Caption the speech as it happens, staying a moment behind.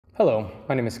Hello,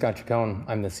 my name is Scott Chacon.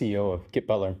 I'm the CEO of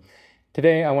GitButler.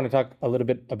 Today, I want to talk a little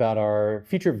bit about our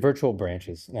feature virtual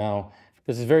branches. Now,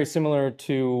 this is very similar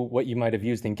to what you might have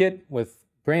used in Git with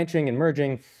branching and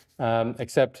merging,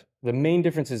 except the main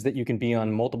difference is that you can be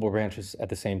on multiple branches at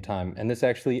the same time. And this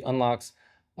actually unlocks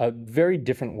a very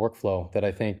different workflow that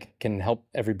I think can help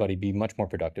everybody be much more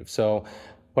productive. So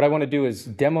what I want to do is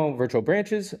demo virtual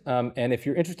branches. And if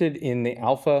you're interested in the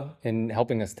alpha and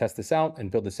helping us test this out and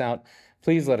build this out,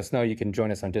 please let us know. You can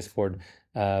join us on Discord,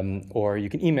 or you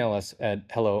can email us at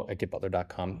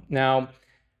hello@gitbutler.com. Now,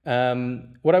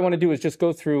 what I want to do is just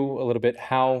go through a little bit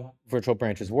how virtual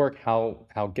branches work, how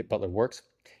GitButler works.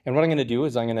 And what I'm going to do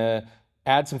is I'm going to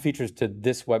add some features to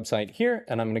this website here,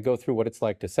 and I'm going to go through what it's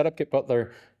like to set up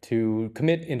GitButler, to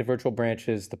commit into virtual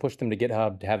branches, to push them to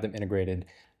GitHub, to have them integrated,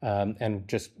 and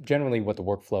just generally what the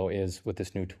workflow is with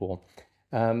this new tool.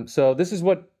 So this is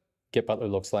what GitButler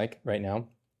looks like right now.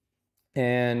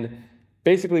 And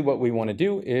basically what we want to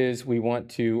do is we want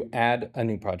to add a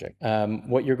new project.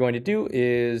 What you're going to do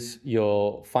is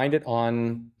you'll find it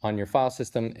on your file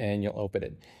system and you'll open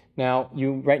it. Now,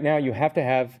 right now you have to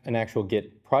have an actual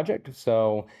Git project.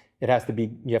 So it has to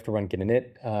be, you have to run git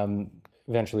init.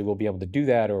 Eventually we'll be able to do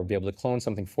that, or we'll be able to clone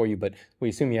something for you, but we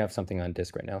assume you have something on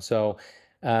disk right now. So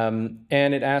and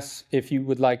it asks if you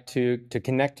would like to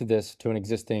connect to this to an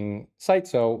existing site.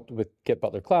 So with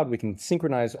GitButler Cloud, we can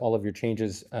synchronize all of your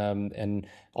changes and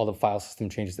all the file system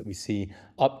changes that we see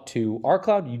up to our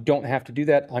cloud. You don't have to do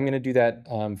that. I'm going to do that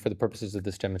for the purposes of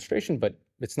this demonstration, but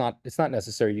it's not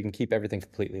necessary. You can keep everything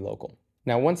completely local.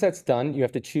 Now, once that's done, you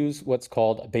have to choose what's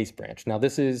called a base branch. Now,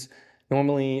 this is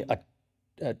normally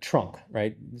a trunk,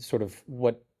 right? Sort of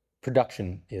what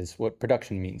production is, what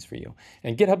production means for you.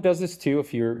 And GitHub does this too.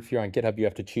 If you're on GitHub, you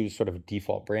have to choose sort of a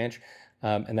default branch.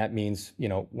 And that means,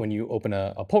 when you open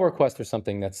a pull request or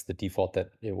something, that's the default that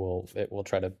it will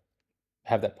try to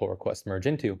have that pull request merge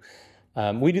into.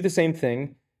 We do the same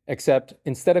thing, except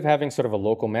instead of having sort of a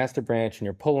local master branch and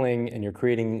you're pulling and you're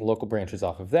creating local branches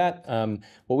off of that,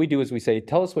 what we do is we say,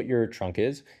 tell us what your trunk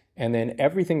is. And then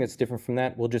everything that's different from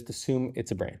that, we'll just assume it's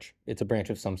a branch. It's a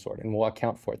branch of some sort, and we'll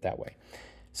account for it that way.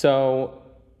 So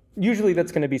usually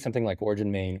that's going to be something like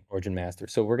origin main, origin master.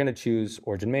 So we're going to choose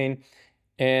origin main,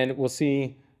 and we'll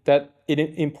see that it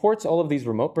imports all of these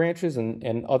remote branches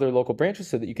and other local branches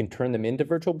so that you can turn them into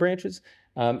virtual branches.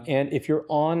 And if you're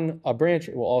on a branch,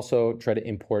 it will also try to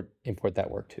import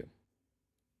that work too.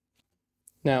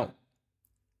 Now,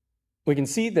 we can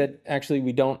see that actually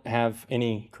we don't have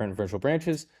any current virtual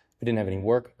branches. We didn't have any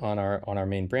work on our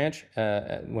main branch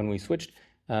when we switched.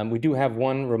 We do have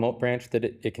one remote branch that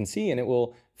it can see, and it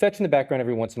will fetch in the background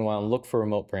every once in a while and look for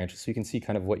remote branches so you can see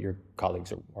kind of what your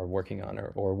colleagues are working on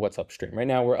or what's upstream. Right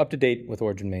now, we're up to date with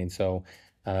origin main, so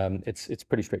it's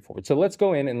pretty straightforward. So let's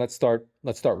go in and let's start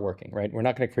working, right? We're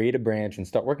not going to create a branch and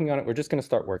start working on it. We're just going to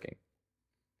start working.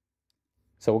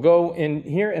 So we'll go in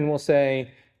here and we'll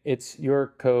say it's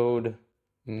your code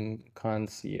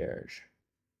concierge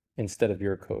instead of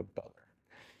your code butler.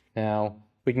 Now,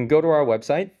 we can go to our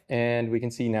website and we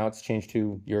can see now it's changed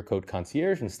to your code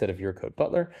concierge instead of your code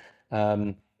butler.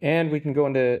 And we can go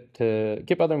into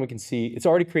GitButler and we can see it's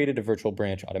already created a virtual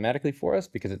branch automatically for us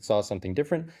because it saw something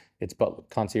different. It's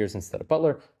concierge instead of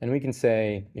butler. And we can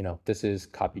say, this is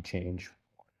copy change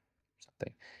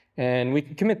something. And we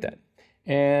can commit that.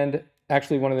 And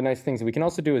actually, one of the nice things that we can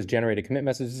also do is generate a commit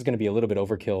message. This is going to be a little bit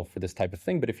overkill for this type of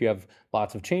thing, but if you have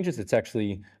lots of changes, it's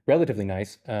actually relatively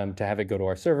nice to have it go to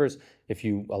our servers, if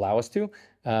you allow us to,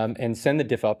 and send the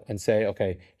diff up and say,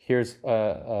 okay, here's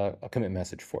a commit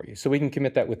message for you. So we can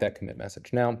commit that with that commit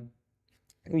message. Now,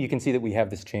 you can see that we have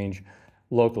this change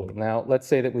locally. Now, let's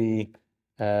say that we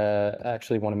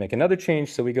actually want to make another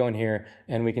change. So we go in here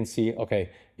and we can see,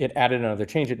 okay, it added another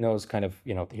change. It knows kind of,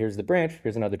 here's the branch,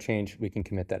 here's another change. We can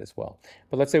commit that as well.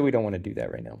 But let's say we don't want to do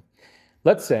that right now.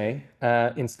 Let's say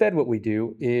instead what we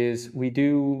do is we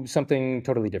do something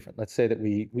totally different. Let's say that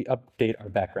we update our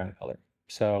background color.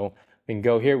 So we can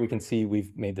go here, we can see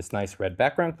we've made this nice red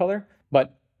background color.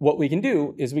 But what we can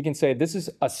do is we can say this is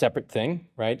a separate thing,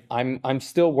 right? I'm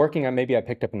still working on, maybe I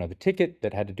picked up another ticket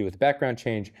that had to do with the background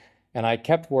change. And I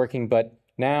kept working, but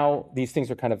now these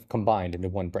things are kind of combined into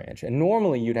one branch. And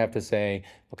normally you'd have to say,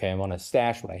 okay, I want to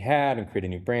stash what I had and create a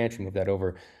new branch and move that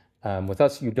over. With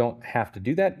us, you don't have to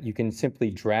do that. You can simply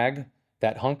drag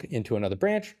that hunk into another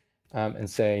branch and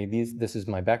say, this is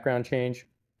my background change,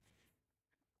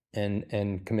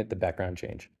 and commit the background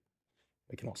change.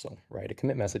 We can also write a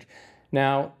commit message.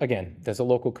 Now, again, there's a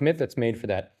local commit that's made for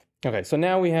that. Okay, so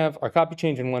now we have our copy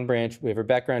change in one branch. We have our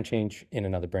background change in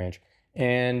another branch.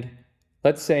 And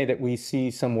let's say that we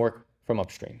see some work from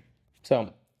upstream.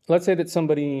 So let's say that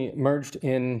somebody merged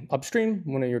in upstream,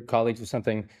 one of your colleagues or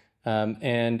something,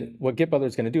 and what Git Butler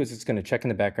is going to do is it's going to check in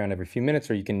the background every few minutes,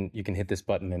 or you can hit this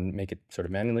button and make it sort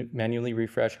of manually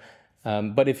refresh.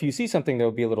 But if you see something, there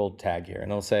will be a little tag here,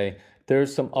 and it'll say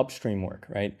there's some upstream work,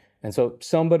 right? And so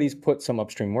somebody's put some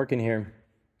upstream work in here.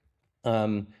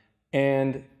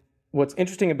 And what's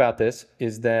interesting about this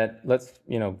is that let's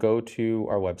go to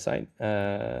our website.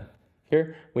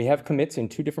 Here we have commits in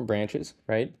 2 different branches,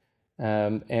 right?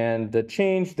 And the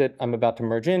change that I'm about to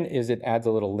merge in is it adds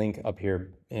a little link up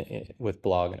here with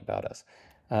blog and about us.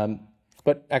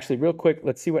 But actually, real quick,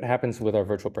 let's see what happens with our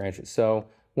virtual branches. So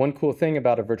one cool thing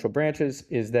about our virtual branches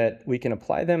is that we can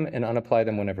apply them and unapply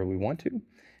them whenever we want to.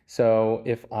 So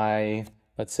if I,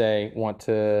 let's say, want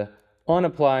to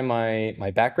unapply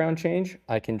my background change,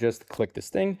 I can just click this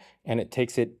thing and it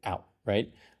takes it out,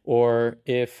 right? Or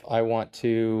if I want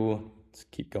to, let's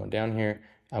keep going down here,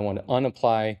 I want to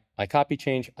unapply my copy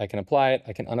change, I can apply it,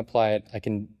 I can unapply it, I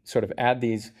can sort of add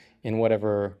these in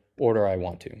whatever order I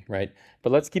want to, right?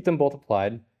 But let's keep them both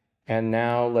applied. And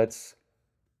now let's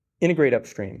integrate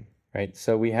upstream, right?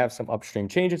 So we have some upstream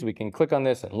changes. We can click on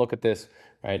this and look at this,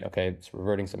 right? Okay, it's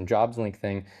reverting some jobs link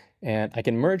thing. And I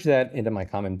can merge that into my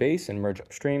common base and merge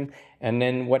upstream. And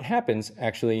then what happens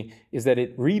actually is that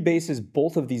it rebases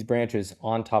both of these branches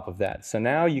on top of that. So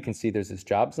now you can see there's this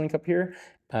jobs link up here,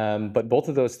 but both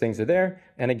of those things are there.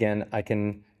 And again, I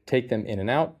can take them in and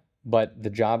out, but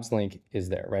the jobs link is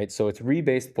there, right? So it's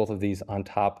rebased both of these on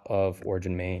top of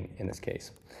origin main in this case.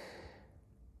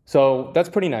 So that's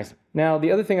pretty nice. Now,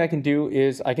 the other thing I can do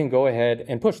is I can go ahead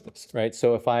and push this, right?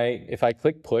 So if I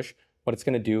click push, what it's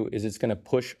going to do is it's going to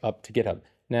push up to GitHub.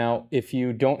 Now, if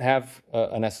you don't have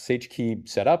an SSH key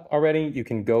set up already, you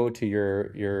can go to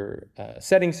your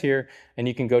settings here, and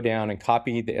you can go down and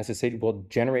copy the SSH. We'll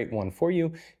generate one for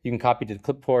you. You can copy to the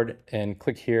clipboard and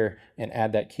click here and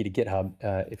add that key to GitHub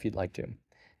if you'd like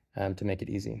to make it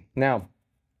easy. Now,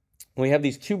 we have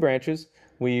these 2 branches.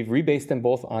 We've rebased them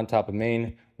both on top of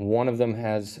main. One of them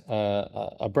has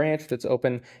a branch that's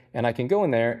open, and I can go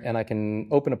in there and I can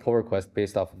open a pull request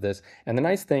based off of this. And the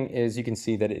nice thing is you can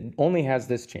see that it only has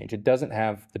this change. It doesn't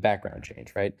have the background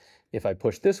change, right? If I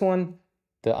push this one,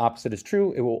 the opposite is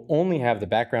true. It will only have the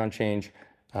background change.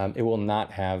 It will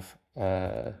not have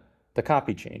the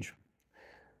copy change.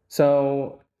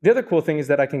 So the other cool thing is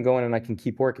that I can go in and I can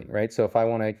keep working, right? So if I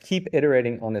want to keep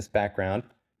iterating on this background,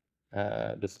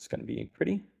 this is going to be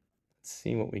pretty. Let's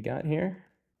see what we got here.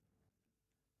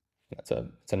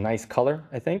 It's a nice color,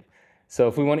 I think. So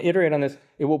if we want to iterate on this,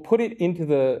 it will put it into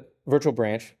the virtual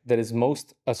branch that is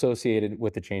most associated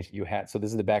with the change that you had. So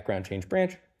this is the background change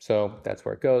branch. So that's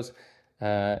where it goes.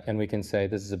 And we can say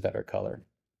this is a better color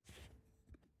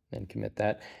and commit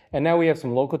that. And now we have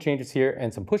some local changes here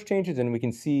and some push changes, and we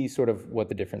can see sort of what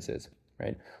the difference is,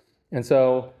 right? And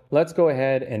so let's go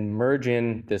ahead and merge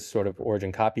in this sort of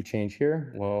origin copy change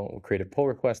here. We'll create a pull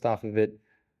request off of it.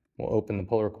 We'll open the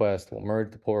pull request. We'll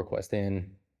merge the pull request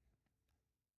in.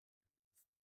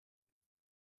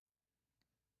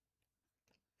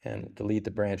 And delete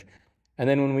the branch. And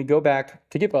then when we go back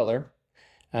to Git Butler,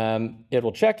 it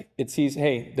will check. It sees,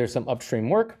 hey, there's some upstream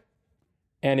work.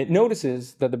 And it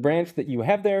notices that the branch that you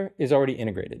have there is already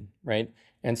integrated, right?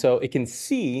 And so it can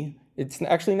see, it's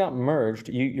actually not merged.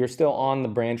 You're still on the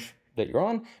branch that you're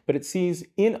on, but it sees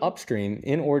in upstream,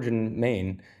 in origin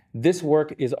main, this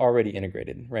work is already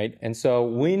integrated, right? And so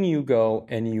when you go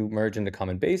and you merge into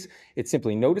common base, it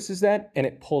simply notices that and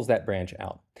it pulls that branch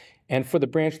out. And for the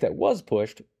branch that was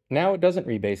pushed, now it doesn't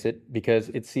rebase it because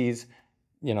it sees,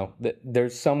 that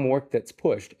there's some work that's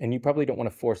pushed, and you probably don't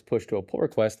want to force push to a pull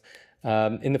request.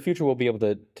 In the future, we'll be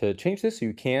able to change this. So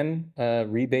you can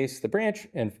rebase the branch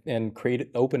and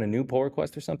open a new pull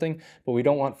request or something, but we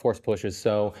don't want force pushes.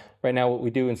 So right now what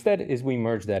we do instead is we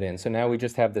merge that in. So now we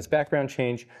just have this background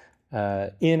change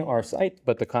in our site,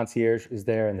 but the concierge is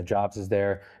there and the jobs is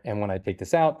there. And when I take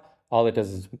this out, all it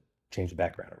does is change the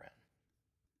background around.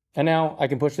 And now I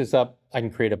can push this up. I can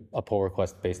create a pull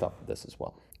request based off of this as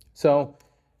well. So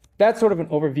that's sort of an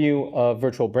overview of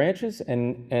virtual branches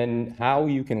and how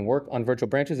you can work on virtual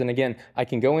branches. And again, I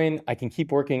can go in, I can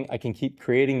keep working, I can keep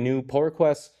creating new pull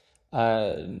requests,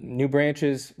 new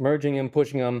branches, merging them,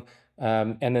 pushing them,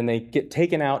 and then they get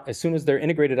taken out. As soon as they're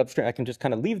integrated upstream, I can just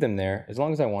kind of leave them there as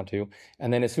long as I want to.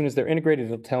 And then as soon as they're integrated,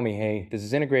 it'll tell me, hey, this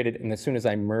is integrated. And as soon as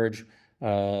I merge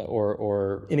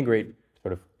or integrate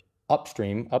sort of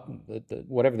upstream,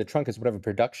 whatever the trunk is, whatever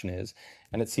production is,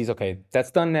 and it sees, okay, that's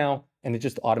done now, and it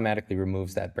just automatically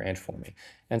removes that branch for me.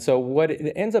 And so what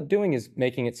it ends up doing is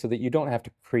making it so that you don't have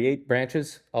to create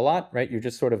branches a lot, right? You're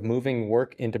just sort of moving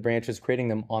work into branches, creating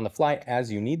them on the fly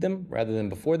as you need them, rather than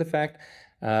before the fact.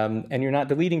 and you're not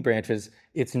deleting branches,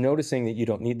 it's noticing that you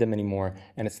don't need them anymore,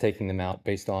 and it's taking them out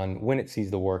based on when it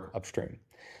sees the work upstream.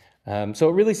 So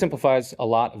it really simplifies a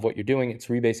lot of what you're doing. It's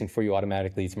rebasing for you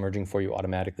automatically, it's merging for you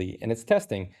automatically, and it's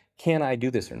testing, can I do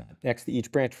this or not? Next to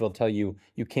each branch, it'll tell you,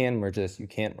 you can merge this, you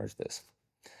can't merge this.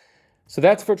 So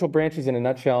that's virtual branches in a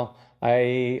nutshell.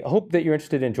 I hope that you're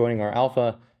interested in joining our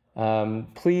alpha.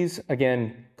 Please,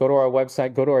 again, go to our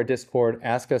website, go to our Discord,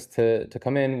 ask us to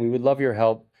come in. We would love your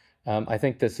help. I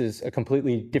think this is a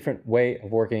completely different way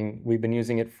of working. We've been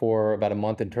using it for about a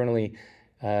month internally,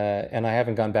 and I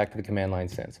haven't gone back to the command line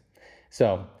since.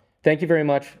 So thank you very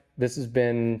much. This has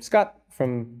been Scott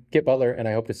from GitButler, and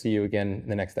I hope to see you again in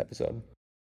the next episode.